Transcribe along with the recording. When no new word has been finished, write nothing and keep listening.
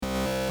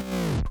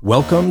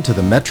Welcome to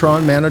the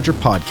Metron Manager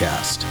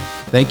Podcast.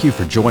 Thank you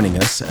for joining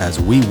us as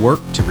we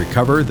work to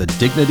recover the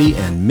dignity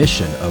and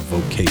mission of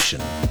vocation.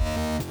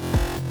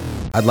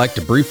 I'd like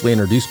to briefly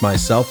introduce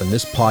myself in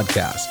this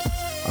podcast.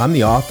 I'm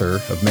the author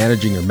of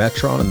Managing Your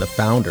Metron and the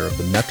founder of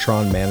the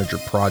Metron Manager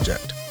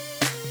Project.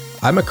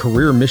 I'm a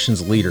career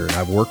missions leader and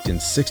I've worked in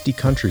 60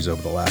 countries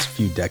over the last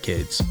few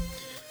decades.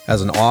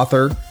 As an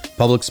author,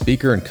 public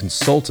speaker, and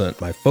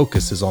consultant, my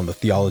focus is on the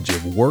theology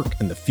of work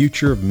and the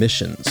future of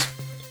missions.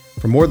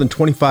 For more than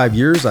 25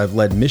 years, I've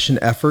led mission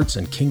efforts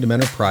and kingdom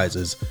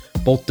enterprises,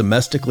 both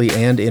domestically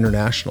and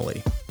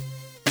internationally.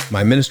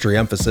 My ministry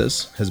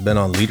emphasis has been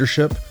on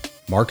leadership,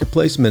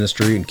 marketplace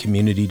ministry, and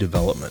community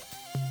development.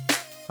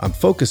 I'm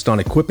focused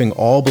on equipping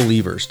all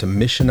believers to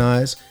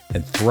missionize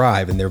and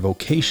thrive in their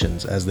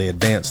vocations as they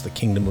advance the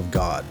kingdom of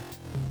God.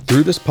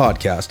 Through this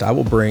podcast, I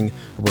will bring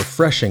a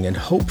refreshing and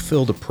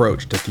hope-filled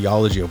approach to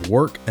theology of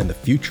work and the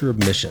future of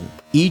mission.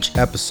 Each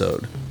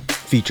episode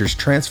features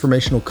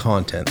transformational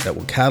content that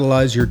will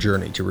catalyze your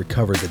journey to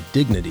recover the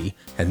dignity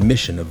and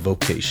mission of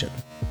vocation.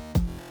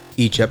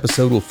 Each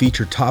episode will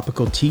feature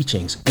topical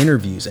teachings,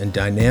 interviews, and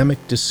dynamic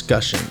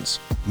discussions.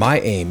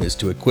 My aim is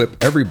to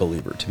equip every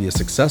believer to be a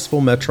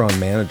successful Metron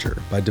manager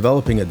by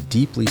developing a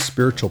deeply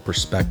spiritual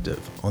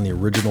perspective on the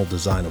original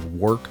design of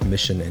work,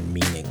 mission, and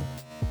meaning.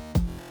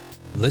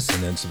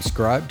 Listen and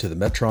subscribe to the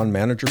Metron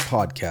Manager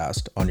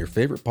Podcast on your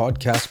favorite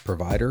podcast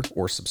provider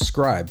or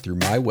subscribe through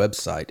my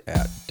website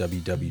at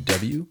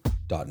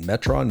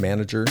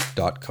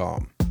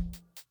www.metronmanager.com.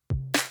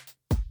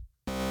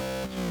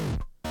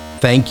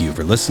 Thank you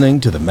for listening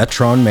to the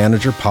Metron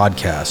Manager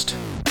Podcast,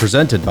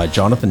 presented by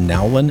Jonathan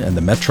Nowlin and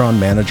the Metron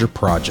Manager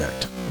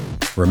Project.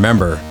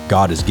 Remember,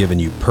 God has given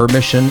you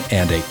permission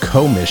and a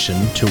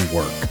commission to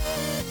work.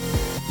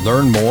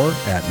 Learn more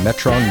at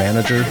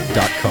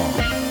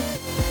metronmanager.com.